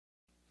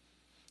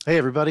Hey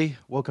everybody,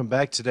 welcome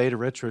back today to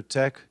Retro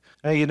Tech.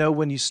 Hey, you know,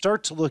 when you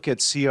start to look at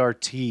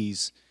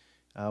CRTs,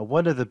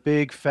 one of the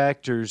big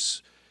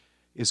factors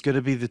is going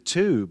to be the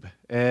tube,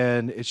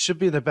 and it should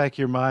be in the back of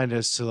your mind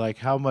as to like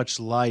how much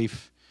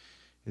life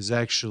is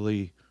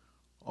actually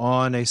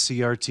on a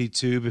CRT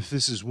tube. If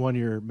this is one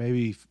you're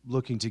maybe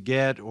looking to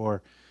get,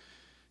 or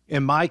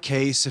in my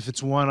case, if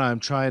it's one I'm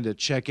trying to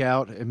check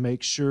out and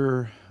make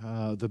sure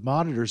the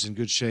monitor's in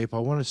good shape, I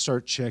want to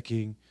start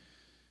checking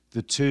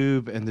the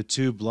tube and the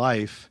tube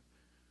life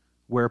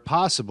where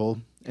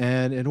possible.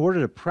 And in order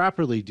to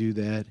properly do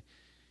that,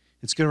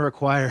 it's going to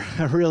require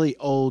a really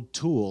old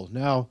tool.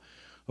 Now,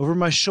 over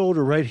my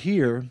shoulder right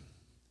here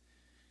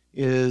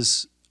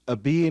is a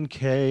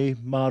B&K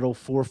model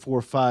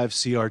 445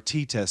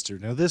 CRT tester.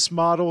 Now, this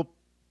model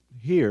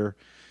here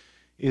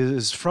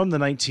is from the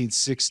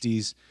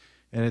 1960s,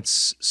 and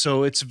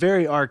it's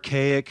very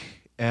archaic.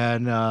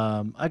 And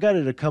I got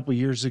it a couple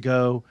years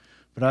ago,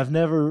 but I've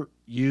never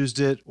used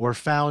it or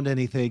found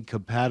anything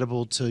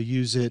compatible to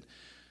use it.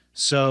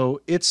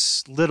 So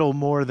it's little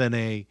more than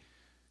a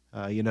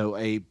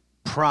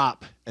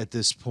prop at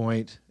this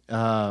point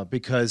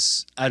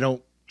because I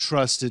don't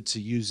trust it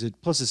to use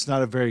it. Plus, it's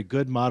not a very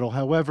good model.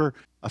 However,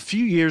 a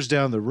few years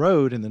down the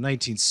road in the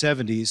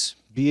 1970s,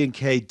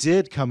 B&K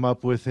did come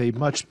up with a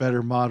much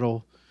better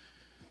model,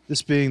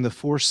 this being the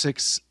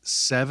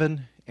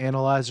 467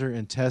 analyzer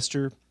and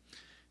tester.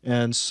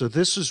 And so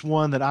this is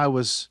one that I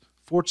was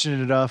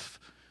fortunate enough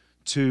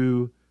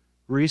to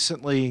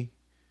recently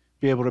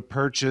be able to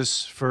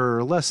purchase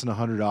for less than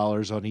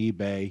 $100 on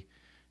eBay.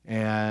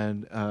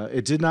 And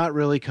it did not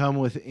really come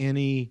with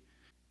any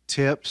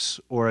tips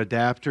or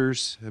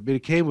adapters. I mean,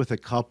 it came with a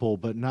couple,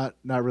 but not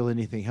really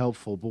anything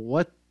helpful. But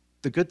what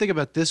the good thing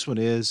about this one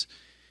is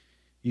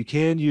you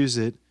can use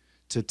it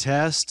to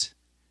test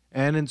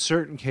and in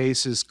certain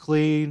cases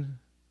clean,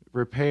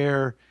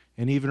 repair,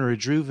 and even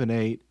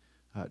rejuvenate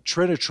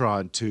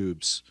Trinitron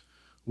tubes,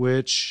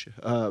 which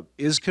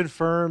is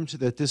confirmed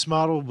that this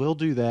model will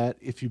do that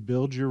if you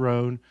build your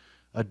own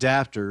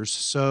adapters.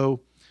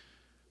 So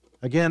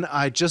again,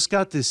 I just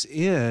got this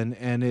in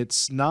and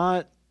it's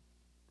not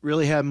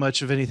really had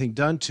much of anything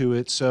done to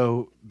it.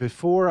 So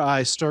before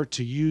I start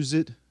to use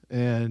it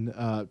and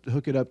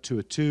hook it up to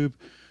a tube,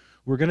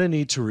 we're going to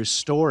need to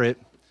restore it.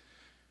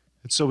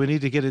 And so we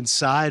need to get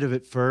inside of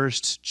it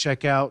first,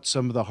 check out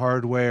some of the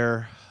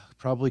hardware,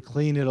 probably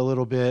clean it a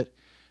little bit,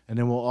 and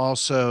then we'll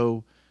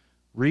also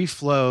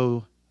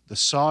reflow the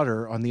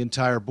solder on the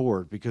entire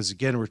board because,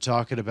 again, we're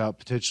talking about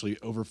potentially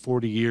over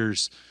 40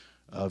 years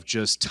of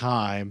just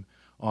time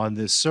on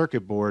this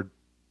circuit board.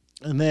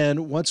 And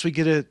then once we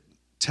get it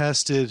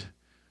tested,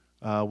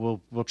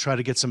 we'll try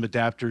to get some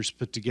adapters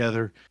put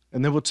together,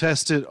 and then we'll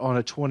test it on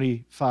a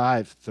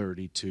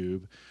 2530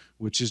 tube,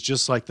 which is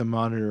just like the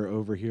monitor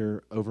over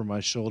here over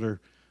my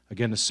shoulder.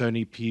 Again, a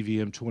Sony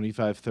PVM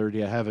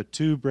 2530. I have a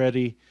tube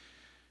ready,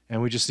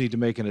 and we just need to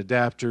make an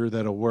adapter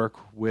that'll work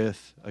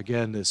with,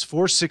 again, this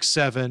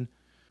 467.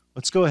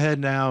 Let's go ahead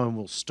now and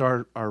we'll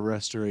start our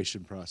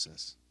restoration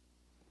process.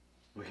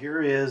 Well,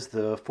 here is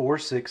the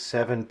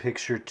 467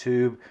 picture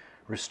tube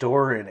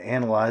restorer and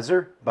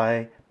analyzer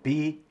by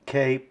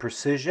BK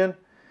Precision.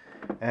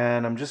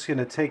 And I'm just going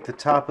to take the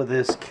top of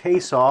this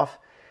case off.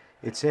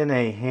 It's in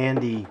a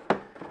handy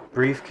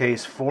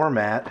briefcase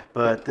format,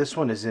 but this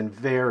one is in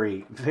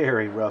very,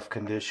 very rough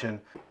condition.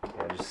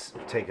 I'll just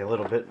take a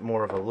little bit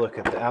more of a look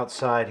at the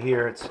outside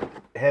here. It's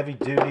heavy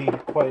duty,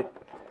 quite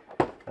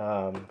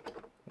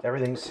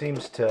everything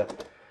seems to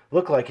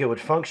look like it would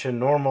function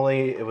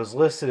normally. It was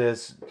listed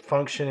as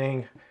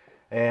functioning,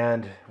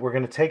 and we're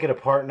going to take it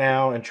apart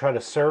now and try to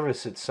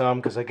service it some,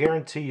 because I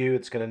guarantee you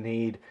it's going to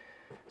need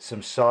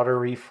some solder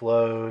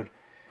reflowed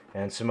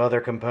and some other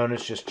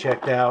components just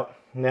checked out.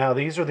 Now,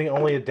 these are the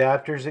only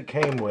adapters it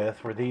came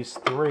with, were these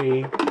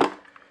three,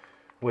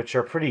 which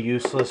are pretty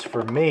useless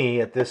for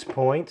me at this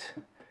point.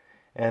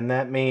 And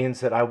that means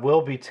that I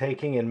will be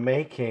taking and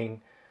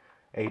making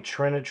a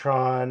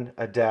Trinitron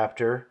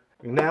adapter.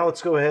 Now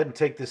let's go ahead and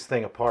take this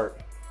thing apart.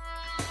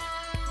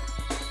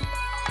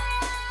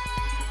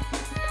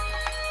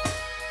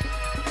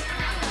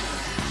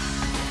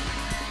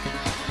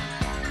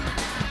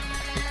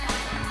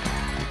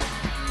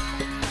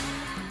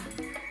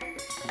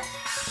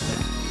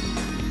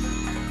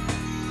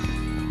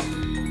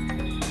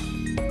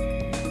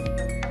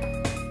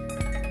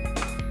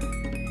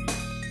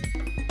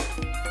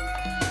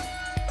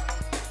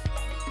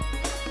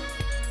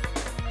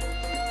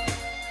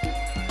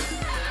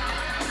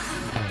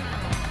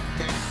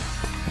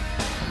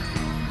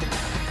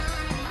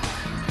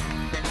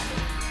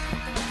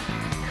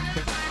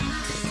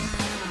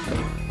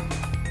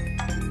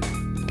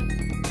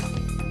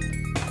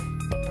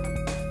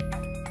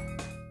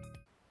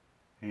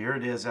 Here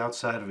it is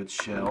outside of its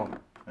shell,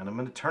 and I'm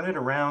going to turn it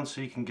around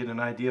so you can get an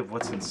idea of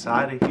what's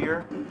inside of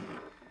here.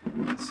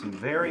 Some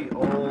very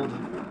old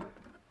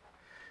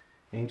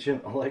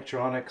ancient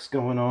electronics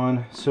going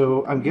on.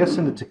 So I'm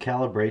guessing that to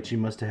calibrate you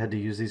must have had to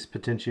use these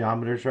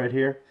potentiometers right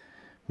here,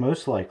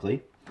 most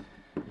likely.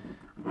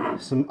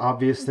 Some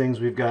obvious things,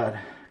 we've got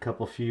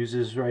couple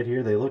fuses right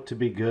here. They look to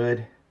be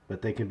good,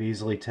 but they can be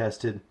easily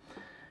tested.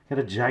 Got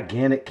a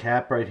gigantic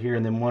cap right here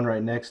and then one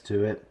right next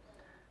to it.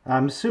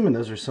 I'm assuming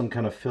those are some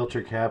kind of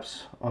filter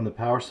caps on the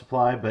power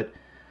supply, but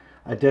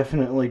I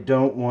definitely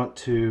don't want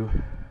to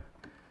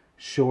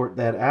short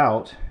that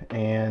out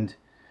and,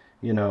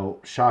 you know,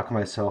 shock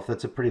myself.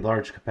 That's a pretty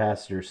large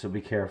capacitor, so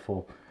be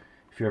careful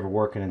if you're ever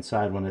working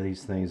inside one of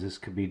these things. This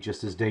could be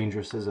just as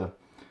dangerous as a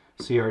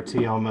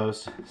CRT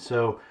almost.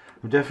 So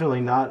I'm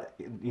definitely not,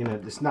 you know,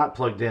 it's not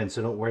plugged in,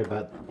 so don't worry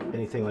about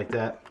anything like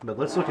that. But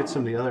let's look at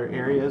some of the other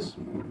areas.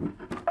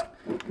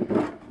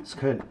 It's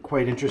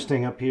quite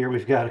interesting up here.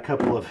 We've got a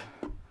couple of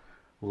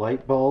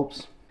light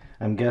bulbs.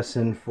 I'm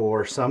guessing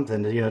for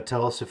something to, you know,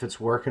 tell us if it's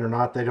working or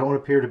not. They don't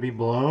appear to be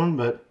blown,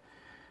 but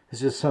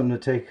it's just something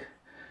to take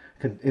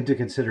into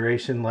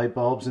consideration. Light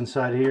bulbs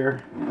inside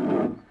here.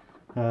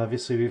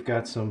 Obviously we've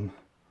got some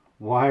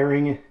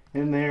wiring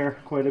in there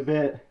quite a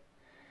bit.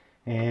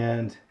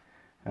 And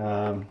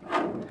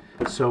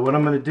so what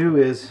I'm going to do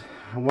is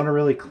I want to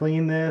really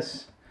clean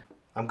this.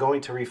 I'm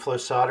going to reflow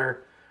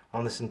solder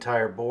on this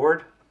entire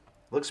board.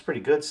 Looks pretty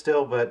good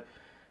still, but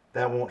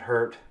that won't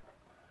hurt.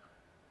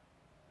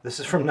 This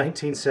is from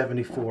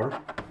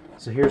 1974.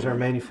 So here's our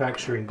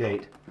manufacturing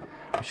date.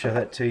 I'll show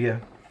that to you.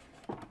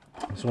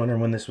 I was wondering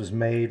when this was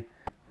made.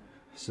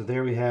 So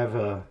there we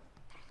have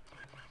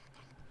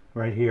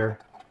right here,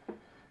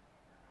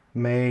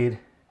 made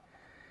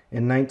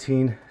in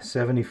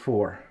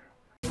 1974.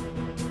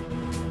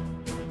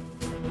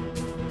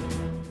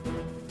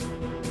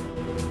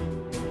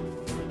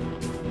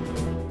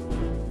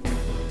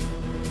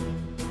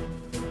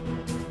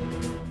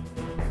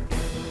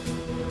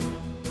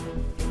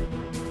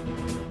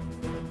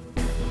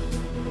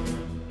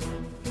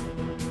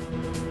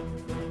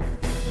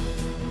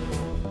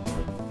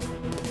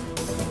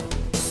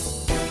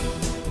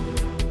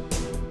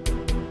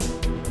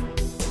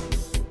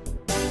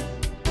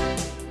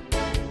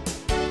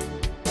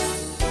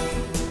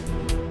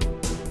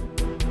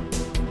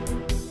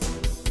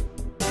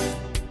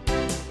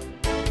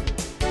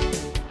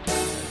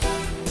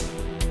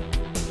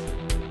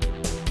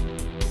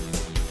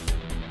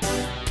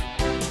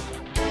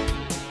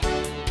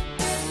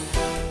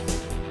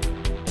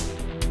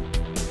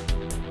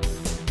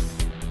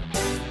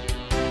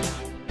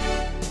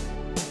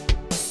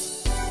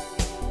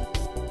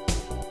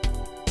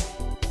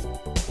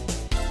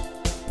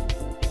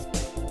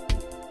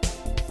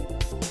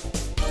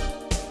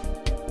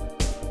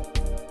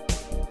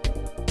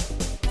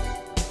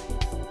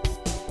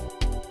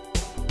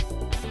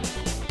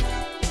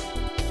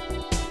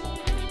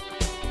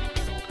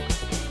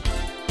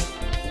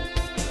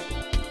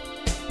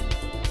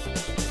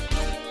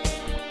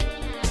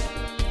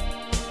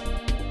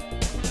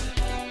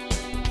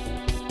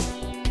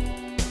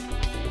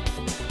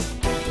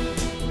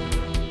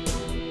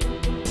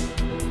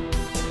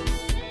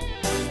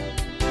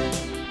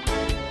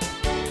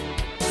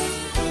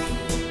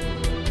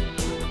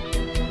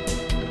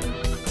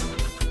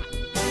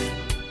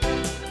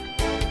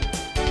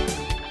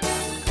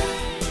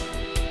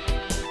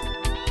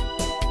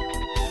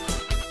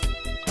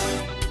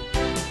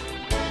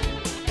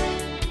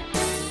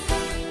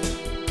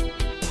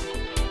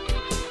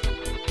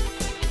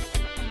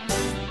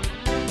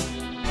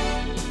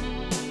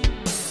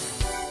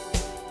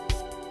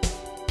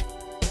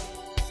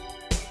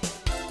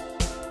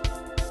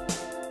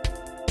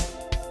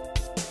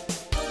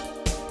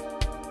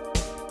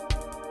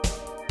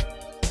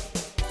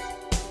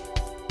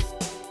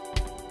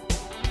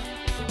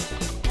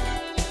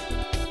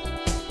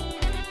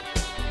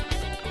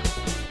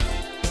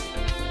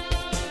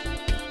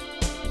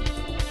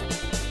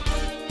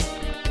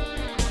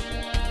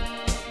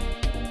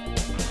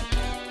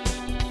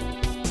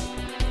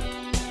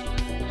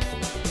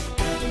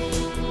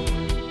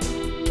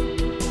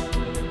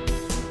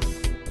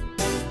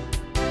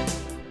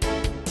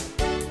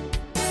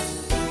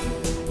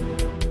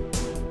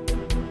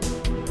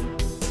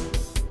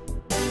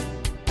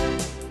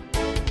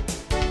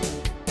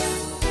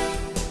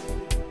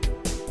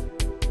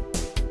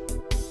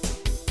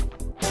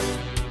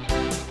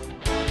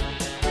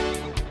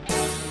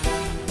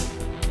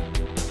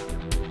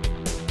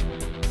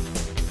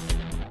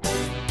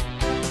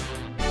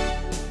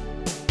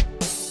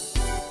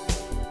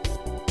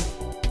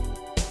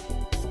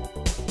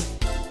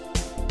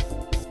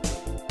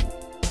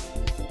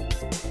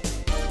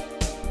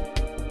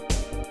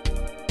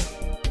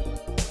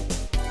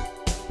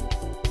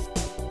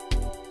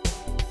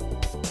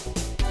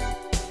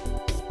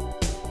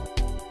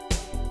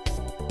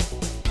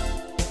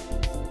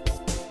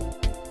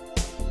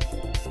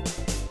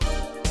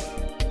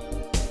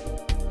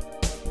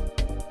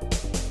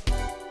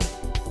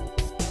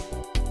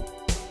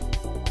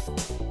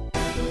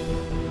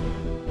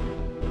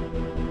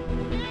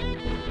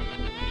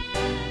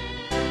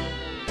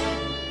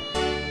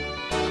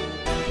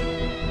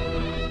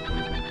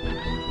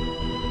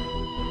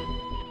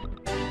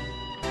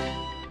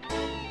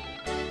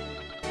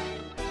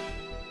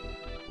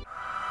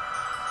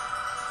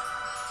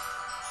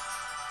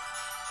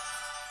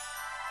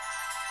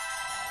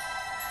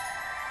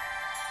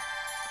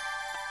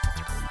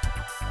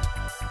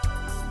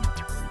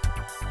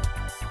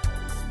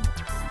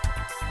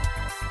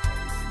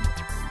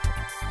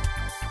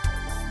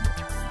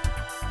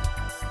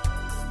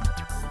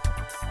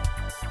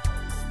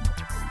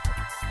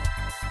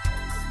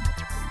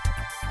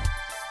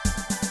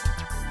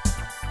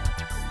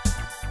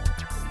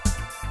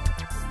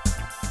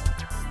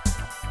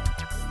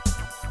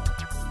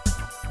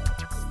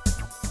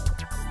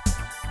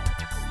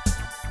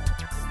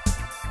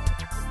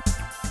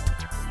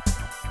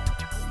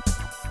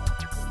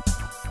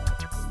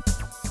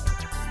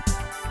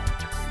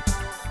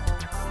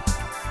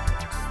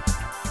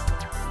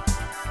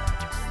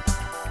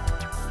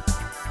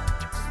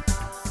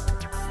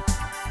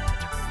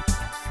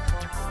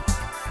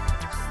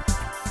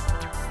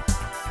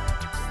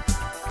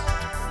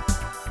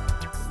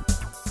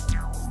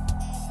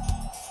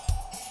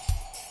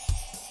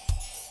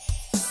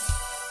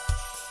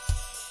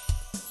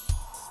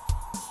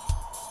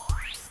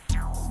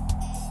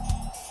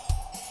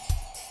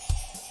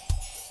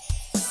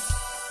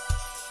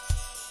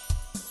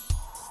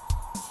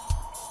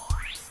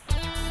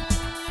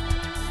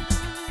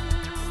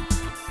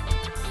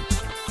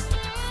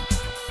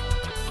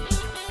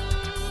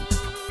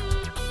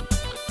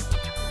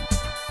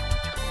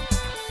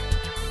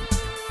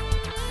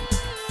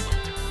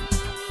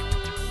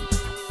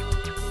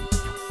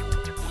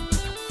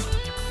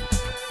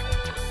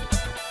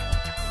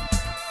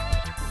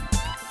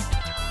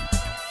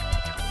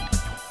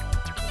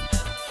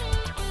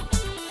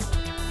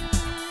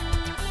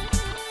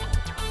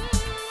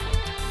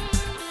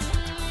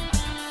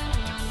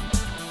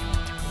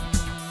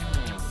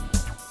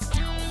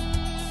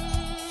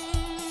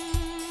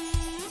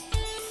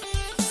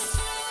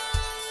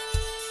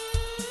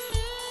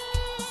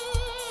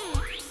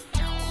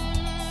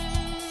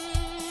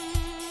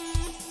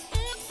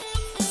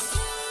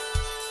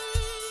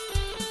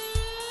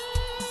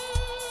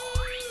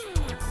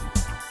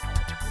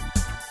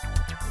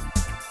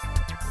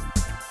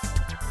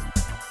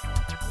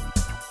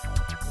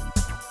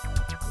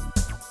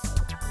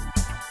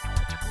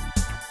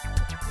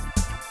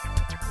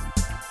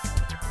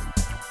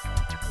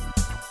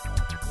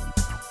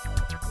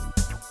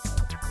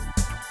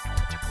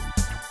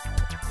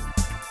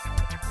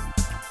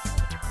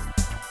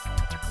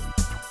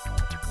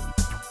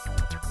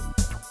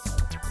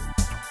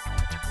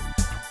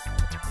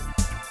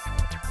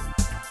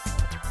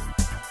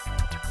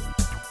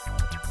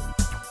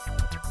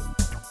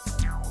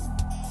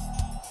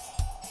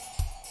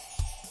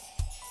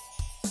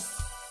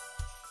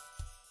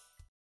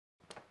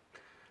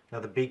 Now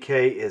the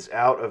BK is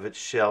out of its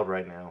shell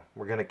right now.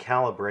 We're going to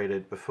calibrate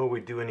it before we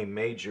do any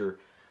major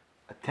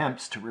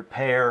attempts to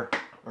repair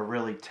or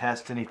really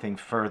test anything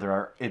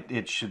further.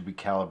 It should be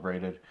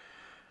calibrated.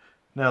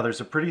 Now there's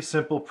a pretty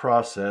simple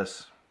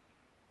process,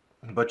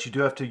 but you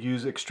do have to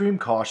use extreme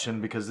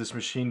caution because this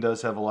machine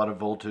does have a lot of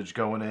voltage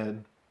going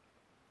in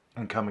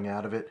and coming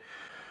out of it.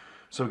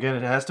 So again,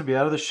 it has to be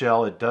out of the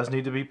shell. It does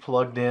need to be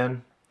plugged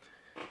in.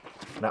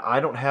 Now I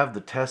don't have the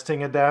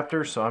testing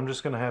adapter, so I'm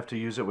just going to have to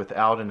use it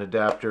without an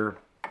adapter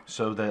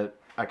so that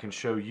I can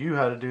show you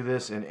how to do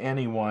this and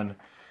anyone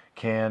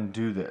can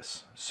do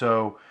this.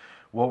 So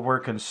what we're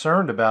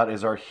concerned about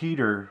is our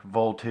heater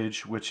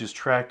voltage, which is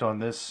tracked on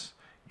this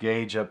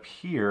gauge up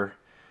here.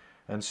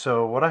 And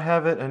so what I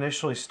have it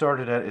initially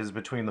started at is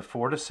between the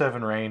 4 to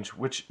 7 range,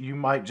 which you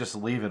might just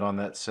leave it on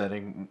that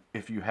setting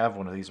if you have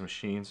one of these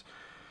machines.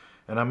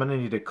 And I'm going to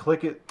need to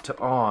click it to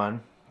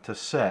on to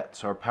set.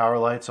 So our power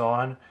light's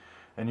on.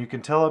 And you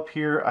can tell up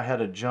here I had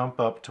to jump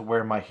up to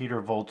where my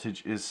heater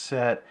voltage is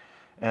set,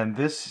 and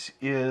this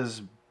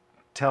is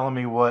telling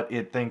me what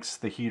it thinks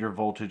the heater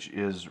voltage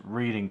is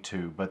reading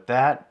to, but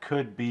that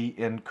could be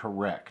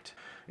incorrect.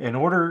 In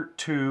order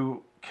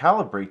to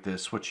calibrate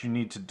this, what you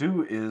need to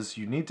do is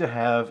you need to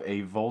have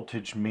a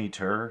voltage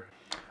meter.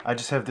 I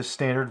just have this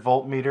standard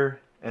voltmeter,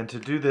 and to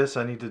do this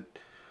I need to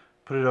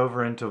put it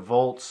over into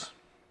volts,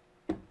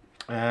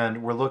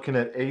 and we're looking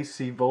at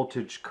AC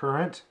voltage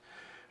current.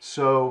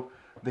 So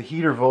the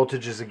heater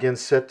voltage is again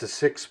set to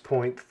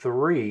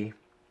 6.3,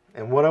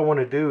 and what I want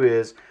to do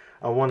is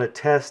I want to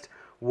test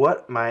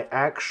what my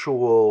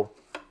actual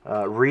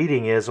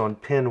reading is on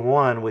pin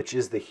 1, which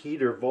is the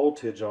heater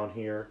voltage on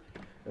here,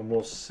 and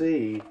we'll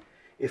see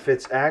if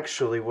it's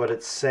actually what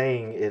it's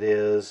saying it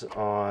is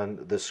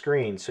on the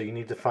screen. So you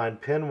need to find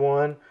pin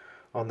 1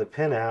 on the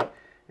pinout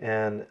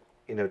and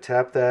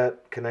tap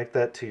that, connect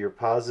that to your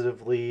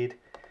positive lead,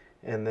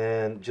 and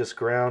then just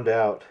ground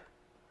out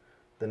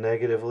the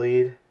negative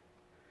lead.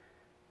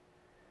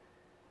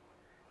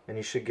 And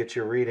you should get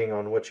your reading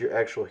on what your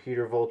actual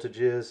heater voltage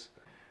is.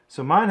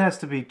 So mine has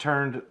to be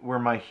turned where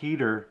my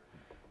heater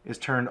is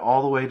turned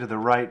all the way to the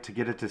right to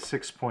get it to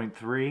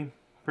 6.3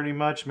 pretty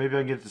much. Maybe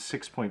I can get it to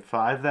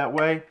 6.5 that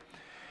way.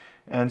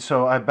 And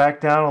so I back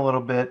down a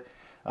little bit,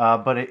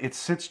 but it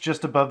sits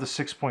just above the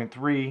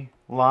 6.3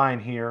 line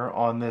here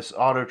on this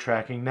auto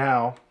tracking.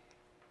 Now,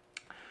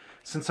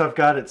 since I've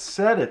got it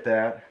set at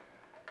that,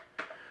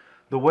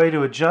 the way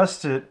to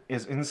adjust it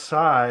is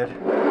inside.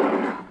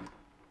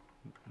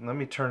 Let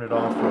me turn it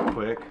off real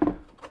quick,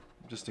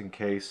 just in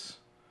case.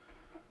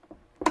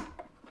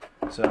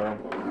 So,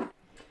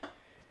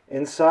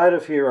 inside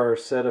of here are a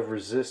set of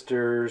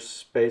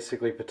resistors,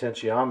 basically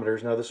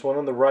potentiometers. Now this one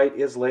on the right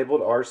is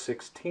labeled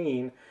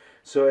R16,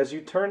 so as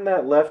you turn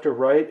that left or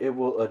right, it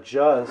will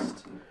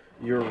adjust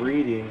your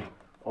reading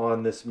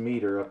on this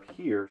meter up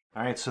here.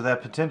 Alright, so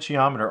that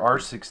potentiometer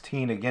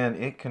R16, again,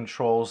 it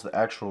controls the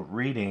actual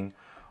reading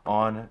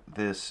on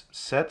this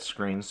set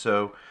screen.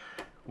 So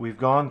we've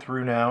gone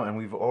through now and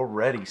we've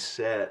already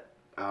set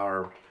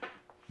our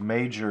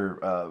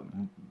major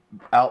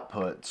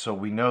output. So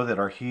we know that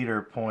our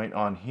heater point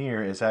on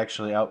here is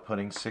actually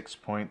outputting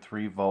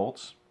 6.3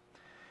 volts.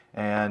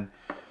 And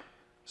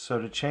so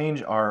to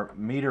change our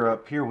meter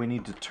up here, we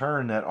need to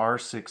turn that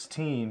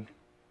R16.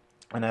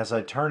 And as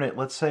I turn it,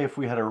 let's say if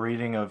we had a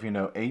reading of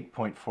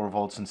 8.4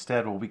 volts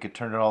instead, well, we could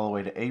turn it all the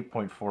way to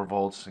 8.4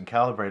 volts and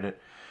calibrate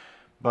it.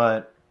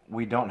 But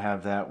we don't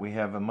have that. We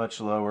have a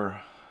much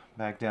lower,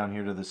 back down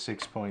here to the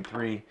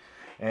 6.3.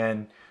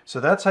 And so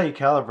that's how you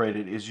calibrate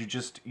it, is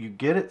you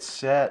get it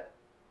set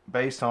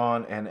based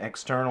on an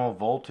external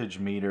voltage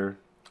meter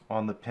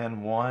on the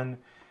pin 1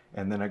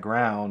 and then a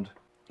ground.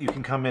 You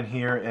can come in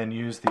here and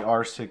use the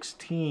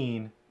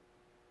R16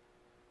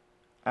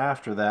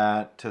 after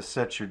that to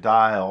set your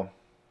dial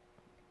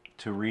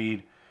to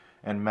read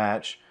and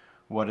match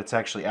what it's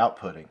actually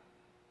outputting.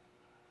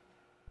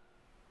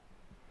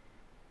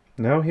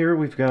 Now here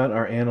we've got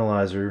our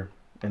analyzer,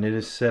 and it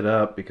is set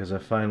up because I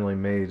finally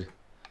made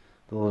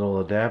the little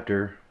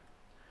adapter,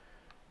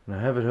 and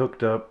I have it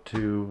hooked up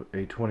to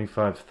a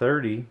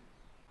 2530,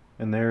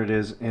 and there it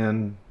is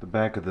in the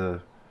back of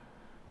the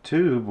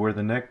tube where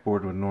the neck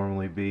board would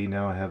normally be.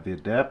 Now I have the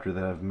adapter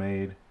that I've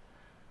made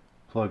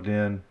plugged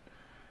in,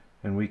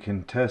 and we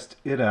can test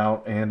it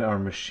out and our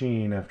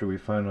machine after we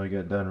finally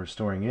get done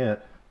restoring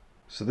it.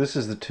 So this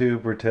is the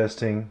tube we're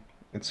testing.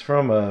 It's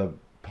from a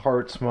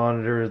parts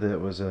monitor that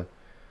was a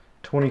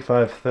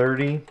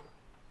 2530,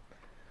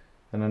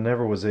 and I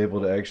never was able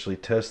to actually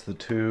test the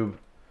tube.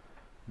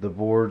 The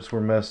boards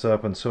were messed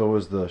up, and so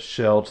was the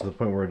shell, to the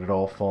point where it had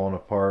all fallen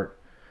apart.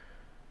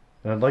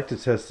 And I'd like to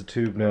test the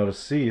tube now to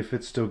see if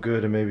it's still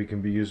good and maybe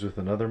can be used with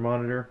another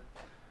monitor.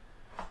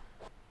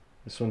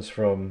 This one's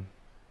from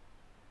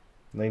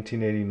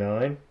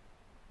 1989.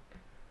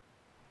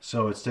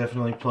 So it's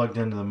definitely plugged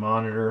into the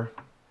monitor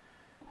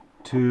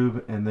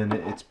tube, and then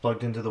it's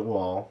plugged into the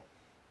wall.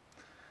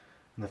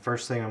 And the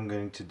first thing I'm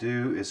going to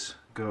do is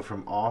go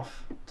from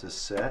off to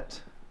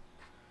set.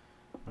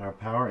 Our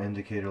power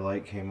indicator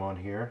light came on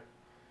here.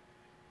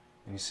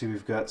 And you see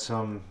we've got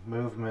some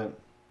movement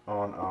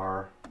on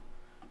our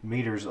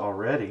meters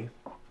already,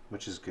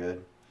 which is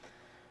good.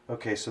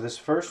 Okay, so this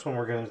first one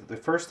the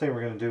first thing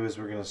we're gonna do is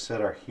we're gonna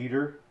set our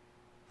heater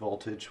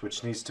voltage,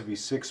 which needs to be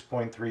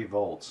 6.3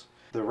 volts.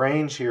 The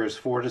range here is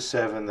 4 to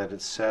 7 that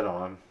it's set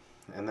on,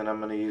 and then I'm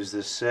going to use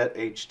this set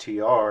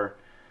HTR,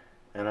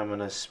 and I'm going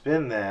to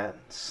spin that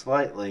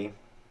slightly,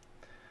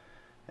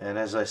 and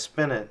as I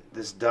spin it,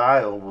 this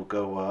dial will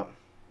go up,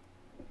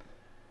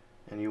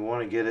 and you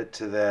want to get it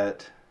to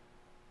that.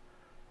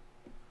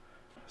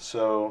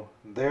 So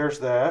there's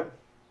that.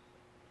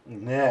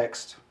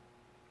 Next,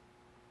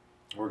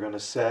 we're going to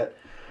set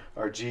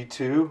our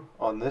G2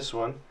 on this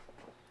one.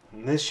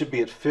 And this should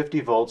be at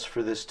 50 volts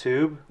for this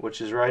tube, which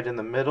is right in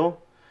the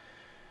middle.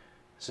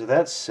 So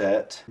that's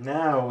set.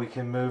 Now we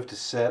can move to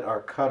set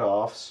our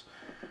cutoffs,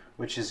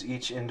 which is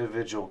each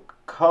individual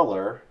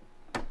color.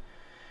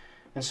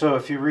 And so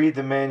if you read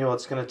the manual,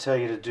 it's going to tell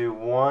you to do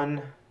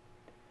one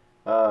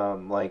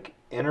like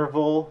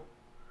interval.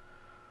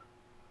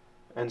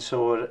 And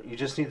so you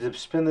just need to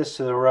spin this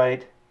to the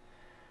right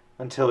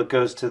until it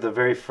goes to the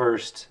very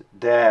first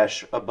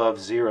dash above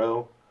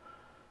 0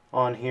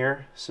 on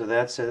here. So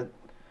that's it.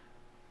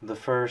 The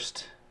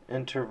first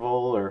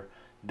interval or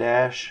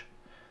dash.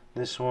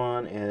 This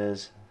one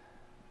is,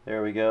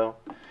 there we go.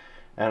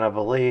 And I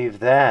believe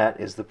that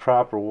is the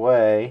proper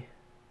way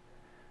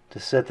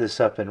to set this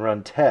up and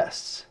run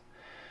tests.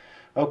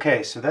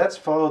 Okay, so that's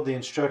followed the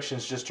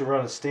instructions just to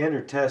run a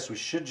standard test. We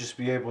should just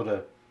be able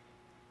to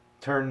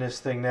turn this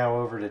thing now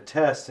over to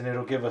test, and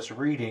it'll give us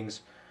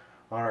readings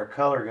on our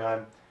color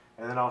gun.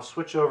 And then I'll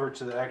switch over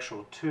to the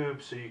actual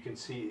tube so you can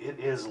see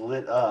it is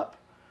lit up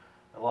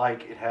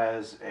like it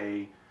has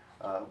a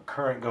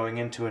current going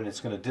into it, and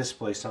it's going to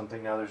display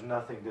something. Now there's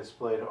nothing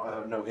displayed,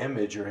 no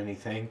image or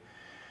anything,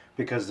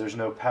 because there's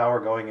no power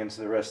going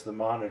into the rest of the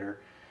monitor,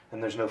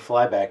 and there's no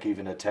flyback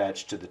even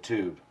attached to the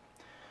tube.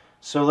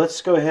 So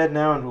let's go ahead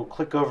now and we'll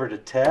click over to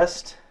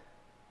test.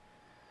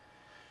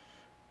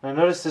 Now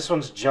notice this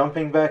one's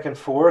jumping back and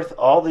forth.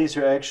 All these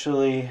are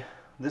actually,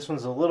 this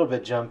one's a little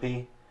bit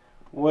jumpy,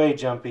 way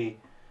jumpy,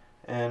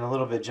 and a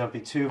little bit jumpy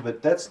too,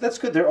 but that's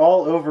good. They're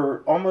all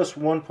over almost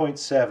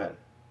 1.7.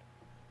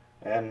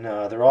 And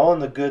they're all in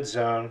the good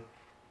zone,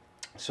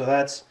 so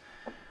that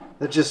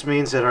just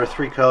means that our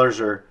 3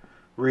 colors are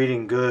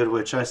reading good,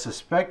 which I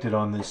suspected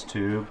on this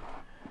tube.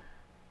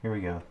 Here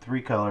we go,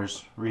 3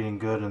 colors reading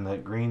good in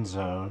that green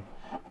zone,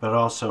 but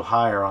also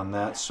higher on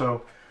that.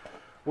 So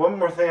one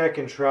more thing I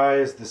can try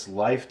is this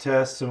life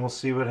test, and we'll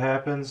see what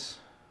happens.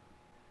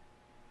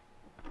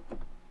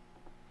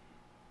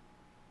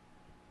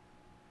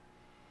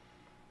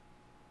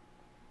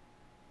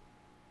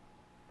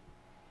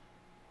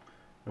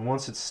 And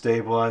once it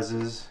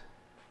stabilizes,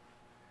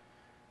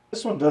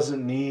 this one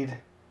doesn't need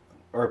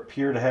or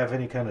appear to have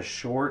any kind of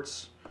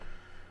shorts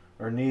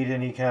or need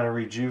any kind of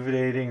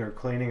rejuvenating or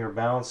cleaning or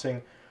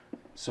balancing.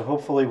 So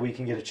hopefully we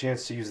can get a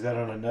chance to use that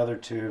on another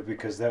tube,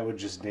 because that would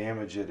just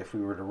damage it if we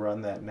were to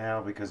run that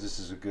now, because this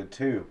is a good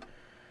tube.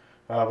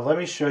 But let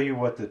me show you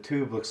what the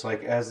tube looks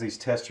like as these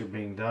tests are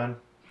being done.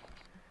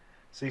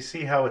 So you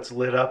see how it's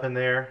lit up in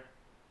there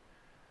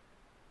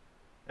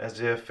as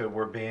if it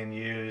were being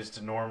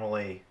used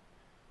normally.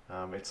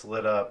 It's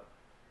lit up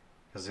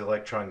because the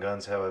electron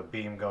guns have a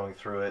beam going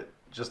through it,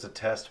 just a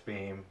test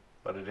beam,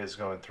 but it is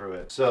going through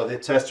it. So the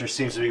tester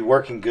seems to be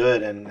working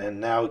good,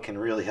 and now it can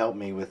really help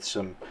me with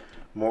some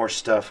more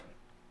stuff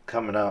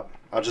coming up.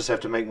 I'll just have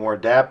to make more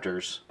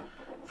adapters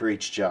for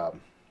each job.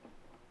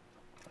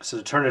 So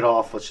to turn it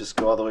off, let's just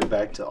go all the way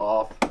back to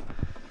off. You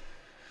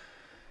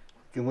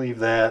can leave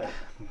that,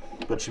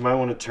 but you might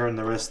want to turn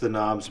the rest of the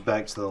knobs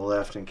back to the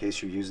left in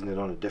case you're using it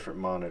on a different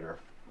monitor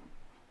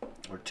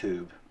or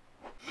tube.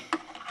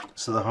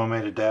 So the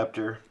homemade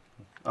adapter,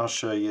 I'll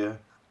show you.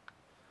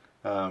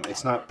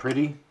 It's not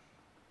pretty,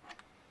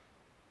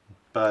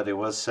 but it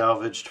was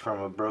salvaged from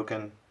a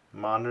broken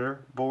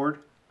monitor board.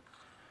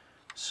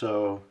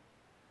 So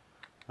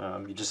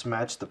you just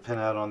match the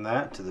pinout on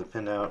that to the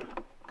pinout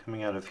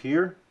coming out of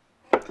here.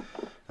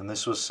 And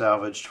this was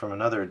salvaged from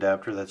another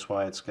adapter, that's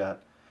why it's got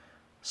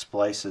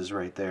splices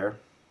right there.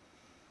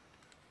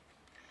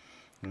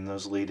 And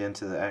those lead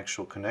into the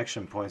actual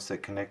connection points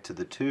that connect to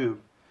the tube.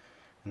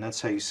 And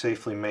that's how you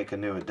safely make a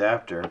new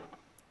adapter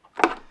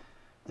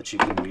that you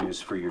can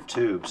use for your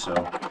tube. So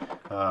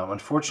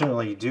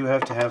unfortunately you do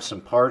have to have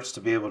some parts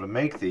to be able to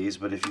make these,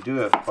 but if you do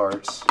have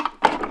parts,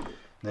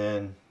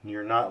 then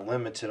you're not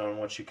limited on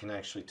what you can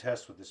actually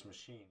test with this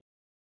machine.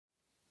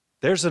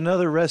 There's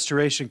another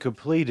restoration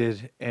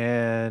completed,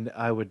 and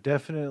I would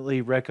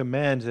definitely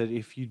recommend that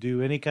if you do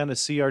any kind of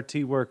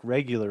CRT work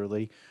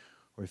regularly,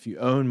 or if you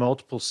own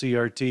multiple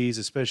CRTs,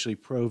 especially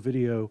pro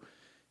video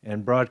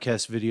and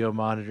broadcast video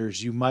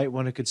monitors, you might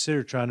want to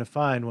consider trying to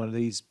find one of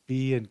these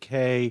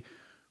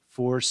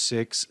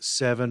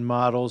BK467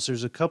 models.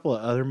 There's a couple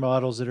of other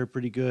models that are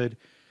pretty good,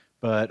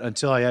 but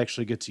until I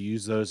actually get to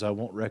use those, I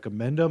won't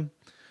recommend them.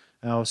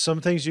 Now,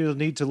 some things you'll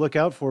need to look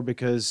out for,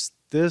 because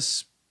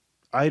this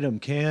item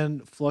can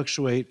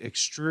fluctuate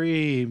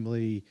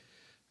extremely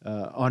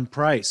on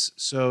price.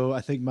 So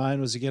I think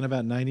mine was again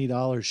about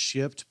 $90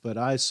 shipped, but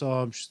I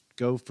saw them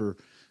go for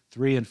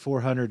 $300 and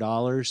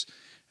 $400,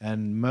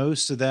 and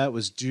most of that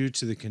was due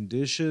to the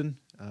condition.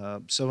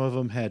 Some of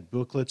them had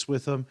booklets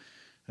with them.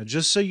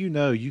 Just so you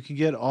know, you can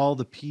get all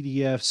the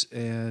PDFs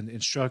and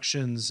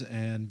instructions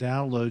and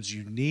downloads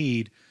you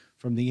need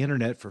from the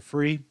internet for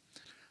free.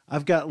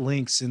 I've got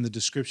links in the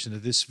description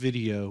of this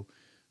video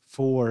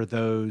for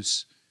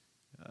those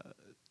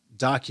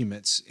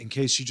documents in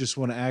case you just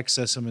want to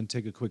access them and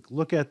take a quick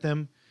look at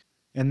them.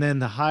 And then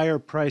the higher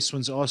price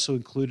ones also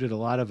included a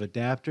lot of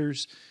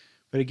adapters.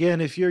 But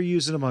again, if you're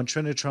using them on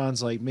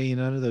Trinitrons like me,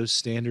 none of those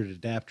standard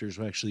adapters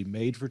were actually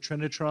made for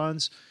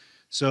Trinitrons.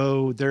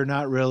 So they're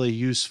not really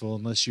useful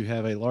unless you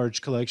have a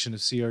large collection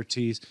of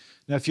CRTs.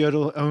 Now, if you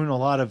own a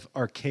lot of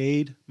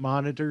arcade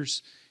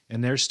monitors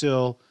and they're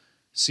still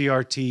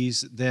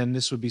CRTs, then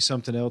this would be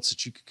something else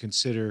that you could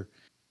consider.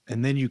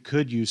 And then you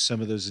could use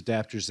some of those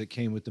adapters that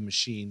came with the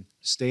machine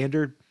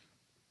standard.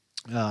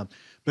 But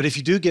if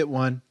you do get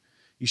one,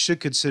 you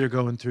should consider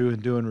going through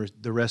and doing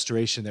the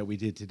restoration that we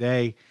did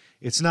today.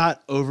 It's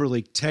not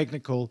overly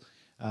technical,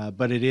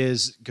 but it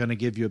is going to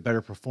give you a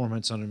better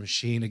performance on a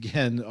machine.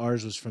 Again,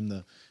 ours was from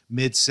the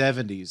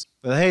mid-70s.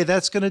 But hey,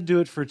 that's going to do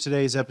it for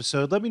today's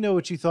episode. Let me know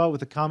what you thought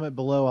with a comment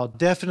below. I'll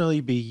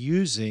definitely be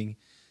using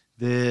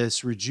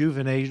this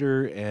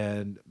Rejuvenator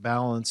and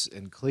balance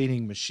and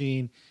cleaning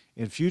machine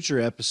in future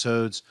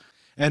episodes.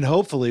 And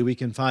hopefully we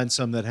can find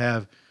some that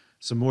have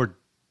some more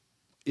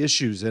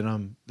issues in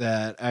them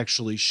that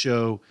actually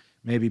show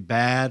maybe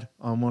bad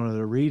on one of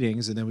the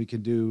readings, and then we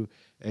can do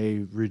a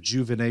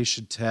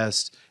rejuvenation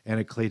test and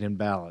a clean and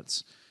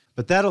balance.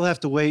 But that'll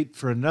have to wait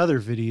for another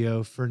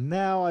video. For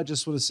now, I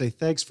just want to say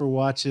thanks for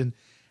watching,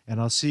 and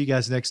I'll see you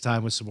guys next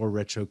time with some more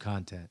retro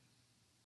content.